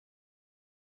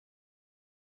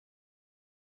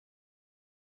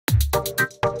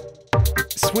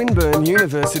Swinburne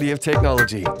University of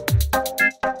Technology.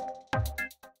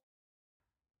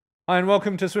 Hi and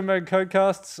welcome to Swinburne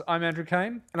CodeCasts. I'm Andrew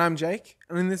Cain. And I'm Jake,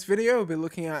 and in this video we'll be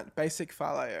looking at basic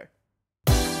FileIO.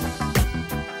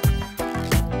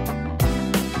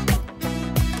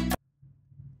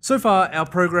 So far, our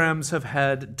programs have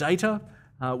had data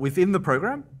within the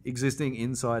program existing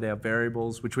inside our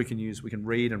variables, which we can use. We can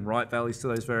read and write values to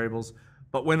those variables.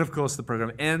 But when, of course, the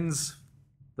program ends,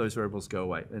 those variables go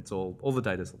away. It's all the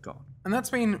data's gone. And that's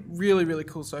been really, really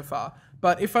cool so far.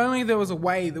 But if only there was a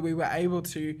way that we were able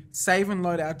to save and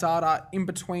load our data in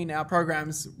between our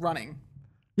programs running.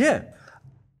 Yeah.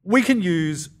 We can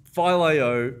use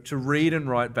FileIO to read and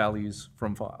write values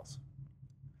from files.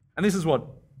 And this is what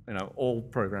all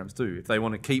programs do if they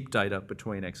want to keep data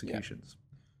between executions. Yeah.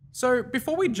 So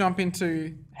before we jump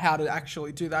into how to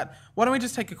actually do that, why don't we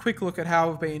just take a quick look at how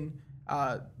we've been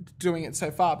doing it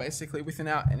so far, basically, in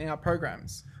our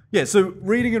programs. Yeah, so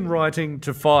reading and writing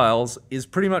to files is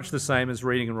pretty much the same as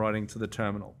reading and writing to the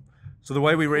terminal. So the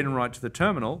way we read and write to the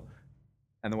terminal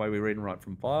and the way we read and write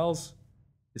from files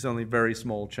is only very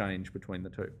small change between the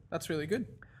two. That's really good.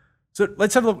 So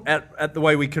let's have a look at the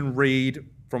way we can read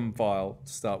from file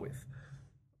to start with.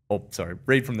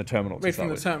 Read from the terminal to start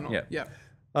with. Read from the terminal,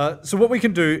 yeah. So what we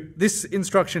can do, this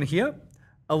instruction here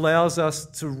allows us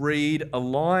to read a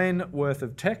line worth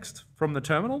of text from the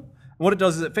terminal. And what it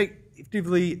does is it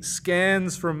effectively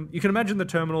scans from, you can imagine the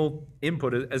terminal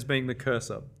input as being the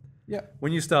cursor. Yeah.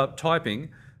 When you start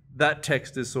typing, that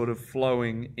text is sort of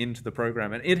flowing into the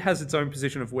program and it has its own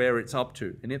position of where it's up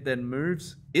to. And it then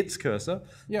moves its cursor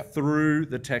through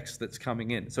the text that's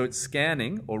coming in. So it's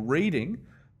scanning or reading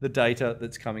the data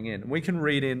that's coming in. And we can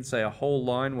read in, say, a whole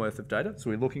line worth of data. So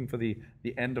we're looking for the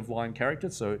end of line character.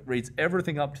 So it reads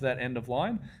everything up to that end of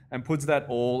line and puts that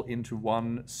all into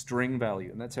one string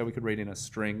value. And that's how we could read in a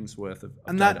string's worth of data.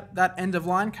 And that end of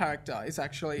line character is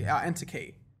actually our enter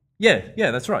key. Yeah,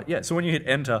 that's right. Yeah, so when you hit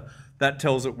enter, that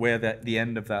tells it where the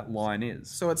end of that line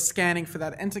is. So it's scanning for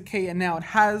that enter key, and now it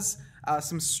has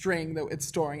some string that it's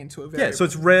storing into a variable. Yeah, so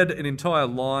it's read an entire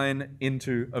line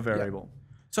into a variable. Yep.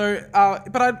 So,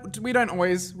 we don't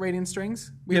always read in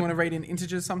strings. We want to read in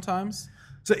integers sometimes.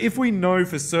 So if we know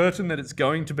for certain that it's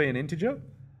going to be an integer,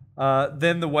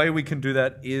 then the way we can do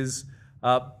that is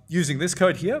using this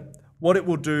code here. What it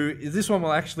will do is this one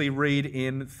will actually read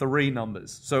in 3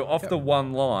 numbers. So off the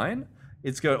one line,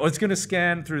 it's going to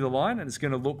scan through the line and it's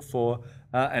going to look for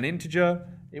an integer.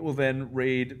 It will then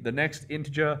read the next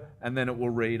integer and then it will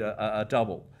read a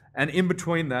double. And in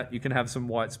between that, you can have some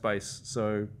white space.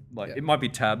 So it might be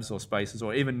tabs or spaces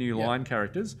or even new line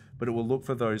characters, but it will look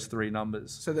for those 3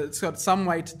 numbers. So that it's got some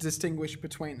way to distinguish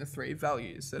between the 3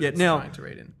 values that it's trying to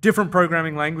read in. Different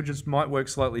programming languages might work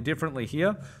slightly differently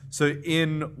here. So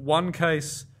in one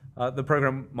case, the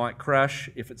program might crash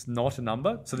if it's not a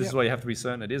number. So this is why you have to be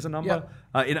certain it is a number.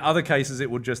 In other cases, it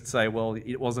will just say, well,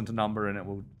 it wasn't a number, and it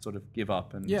will sort of give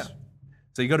up. And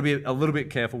so you've got to be a little bit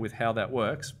careful with how that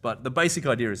works, but the basic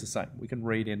idea is the same. We can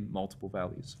read in multiple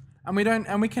values. And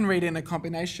we can read in a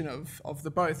combination of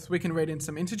the both. We can read in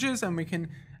some integers and we can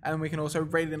also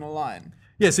read in a line.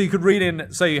 Yeah, so you could read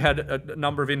in, say you had a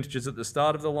number of integers at the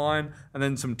start of the line and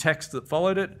then some text that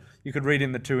followed it. You could read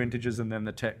in the 2 integers and then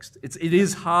the text. It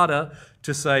is harder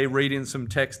to say read in some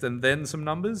text and then some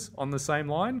numbers on the same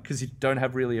line because you don't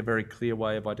have really a very clear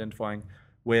way of identifying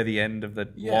where the end of the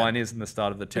line is and the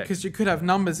start of the text. Because you could have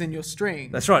numbers in your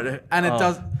string. That's right. And it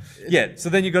does...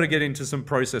 so then you've got to get into some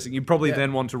processing. You probably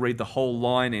then want to read the whole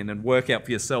line in and work out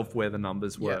for yourself where the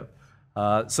numbers were.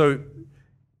 So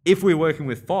if we're working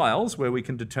with files where we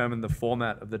can determine the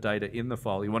format of the data in the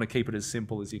file, you want to keep it as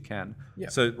simple as you can.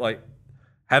 So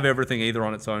have everything either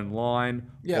on its own line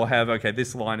or have,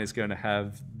 this line is going to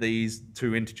have these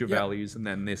 2 integer values and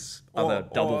then this other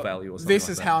double value or something this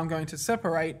is how I'm going to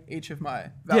separate each of my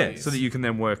values. Yeah, so that you can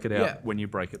then work it out when you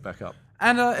break it back up.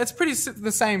 And it's pretty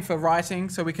the same for writing.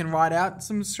 So we can write out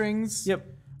some strings.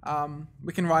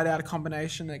 We can write out a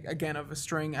combination, again, of a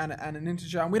string and an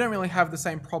integer. And we don't really have the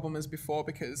same problem as before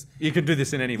because... You can do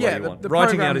this in any way you want.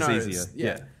 Writing out is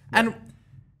easier. And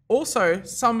also,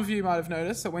 some of you might have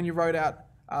noticed that when you wrote out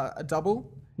a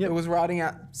double, it was writing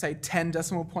out, say, 10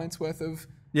 decimal points worth of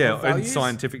and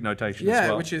scientific notation as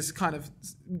well. Which is kind of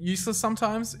useless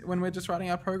sometimes when we're just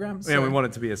writing our programs. So. Yeah, we want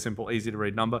it to be a simple, easy to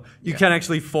read number. You can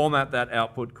actually format that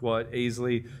output quite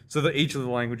easily so that each of the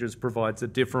languages provides a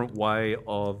different way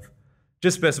of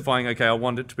just specifying, I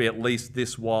want it to be at least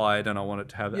this wide and I want it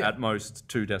to have at most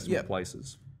 2 decimal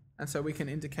places. And so we can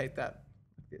indicate that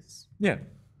like this. Yeah.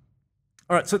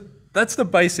 All right, so that's the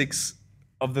basics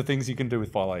of the things you can do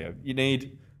with FileIO. You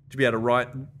need to be able to write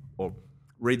or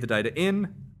read the data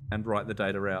in and write the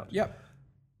data out. Yep.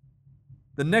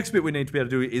 The next bit we need to be able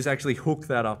to do is actually hook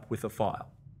that up with a file.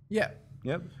 Yeah.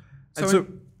 Yep.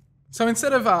 So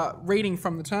instead of reading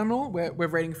from the terminal, we're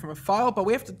reading from a file, but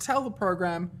we have to tell the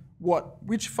program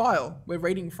which file we're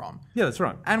reading from. Yeah, that's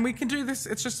right. And we can do this.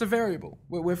 It's just a variable.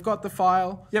 We've got the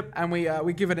file. Yep. And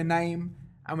we give it a name,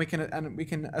 and we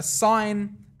can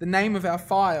assign the name of our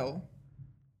file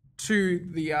to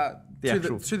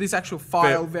to this actual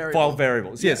file variable. File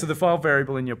variables. Yeah. So the file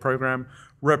variable in your program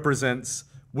represents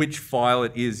which file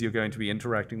it is you're going to be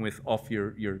interacting with off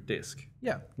your disk.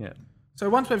 Yeah. Yeah. So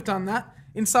once we've done that,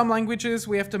 in some languages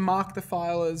we have to mark the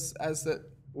file as the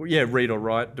Yeah, read or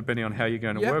write, depending on how you're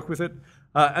going to Yep. work with it.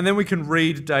 And then we can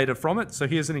read data from it. So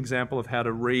here's an example of how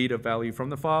to read a value from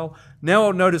the file. Now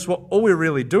I'll notice all we're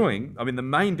really doing, I mean, the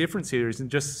main difference here is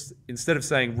instead of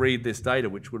saying read this data,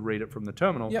 which would read it from the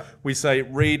terminal, Yep. we say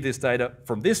read this data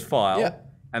from this file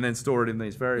Yep. and then store it in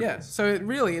these variables. Yeah, so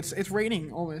it's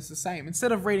reading almost the same.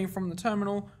 Instead of reading from the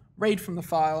terminal, read from the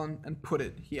file and put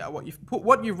it here.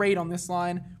 What you read on this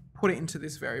line, put it into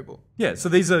this variable. Yeah, so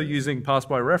these are using pass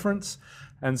by reference,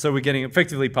 and so we're getting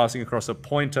effectively passing across a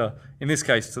pointer, in this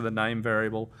case to the name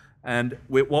variable, and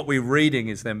what we're reading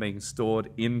is then being stored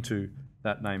into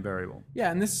that name variable. Yeah,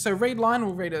 and so read line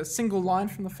will read a single line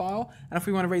from the file, and if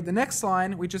we want to read the next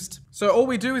line, so all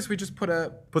we do is we just put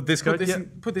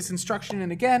this instruction in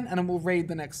again, and it will read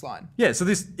the next line. Yeah, so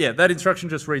that instruction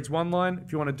just reads one line.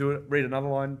 If you want to read another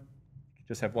line,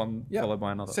 just have one followed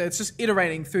by another. So it's just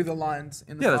iterating through the lines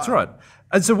in the file. Yeah, that's right.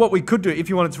 And so what we could do, if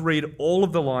you wanted to read all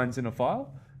of the lines in a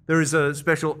file, there is a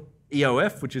special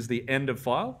EOF, which is the end of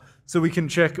file. So we could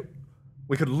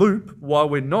loop while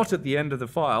we're not at the end of the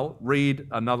file, read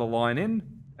another line in,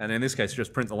 and in this case,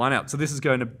 just print the line out. So this is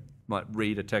going to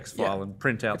read a text file and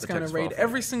print out the text file. It's going to read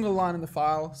every single line in the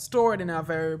file, store it in our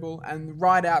variable, and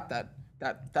write out that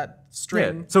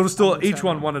string. Yeah. So it'll store each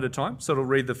one at a time. So it'll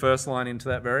read the first line into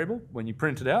that variable. When you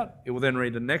print it out, it will then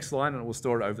read the next line, and it will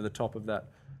store it over the top of that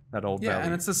old value. Yeah,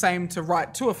 and it's the same to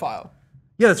write to a file.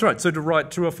 Yeah, that's right. So to write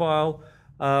to a file,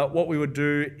 what we would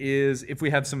do is if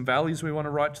we have some values we want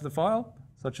to write to the file,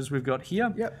 such as we've got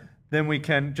here, then we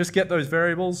can just get those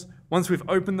variables. Once we've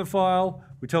opened the file,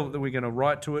 we tell it that we're going to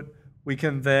write to it. We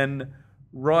can then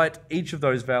write each of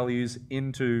those values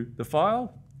into the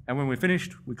file. And when we're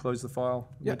finished, we close the file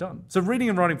and we're done. So reading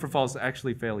and writing for files is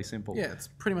actually fairly simple. Yeah, it's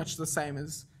pretty much the same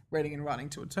as reading and writing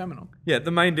to a terminal. Yeah,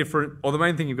 the main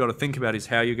thing you've got to think about is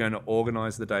how you're going to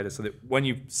organize the data so that when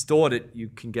you've stored it, you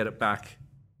can get it back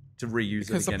to reuse it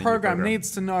again. Because the program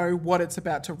needs to know what it's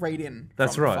about to read in from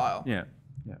the file. Yeah.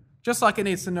 Just like it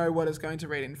needs to know what it's going to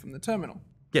read in from the terminal.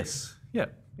 Yes. Yeah,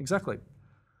 exactly.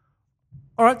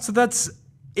 All right, so that's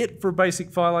it for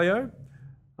basic FileIO.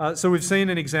 So we've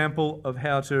seen an example of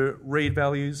how to read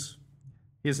values.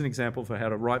 Here's an example for how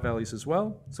to write values as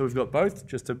well. So we've got both,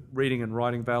 just reading and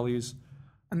writing values.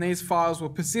 And these files will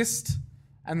persist,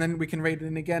 and then we can read it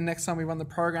in again next time we run the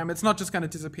program. It's not just going to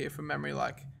disappear from memory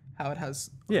like how it has.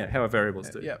 Yeah, how our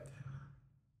variables do. Yeah.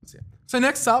 So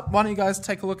next up, why don't you guys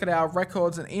take a look at our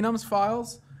records and enums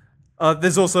files.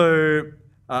 There's also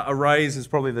arrays is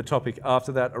probably the topic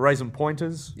after that. Arrays and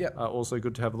pointers are also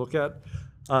good to have a look at.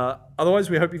 Otherwise,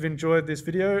 we hope you've enjoyed this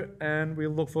video, and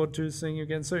we'll look forward to seeing you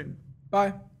again soon.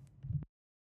 Bye.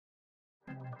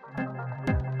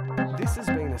 This has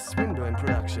been a Swinburne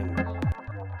production.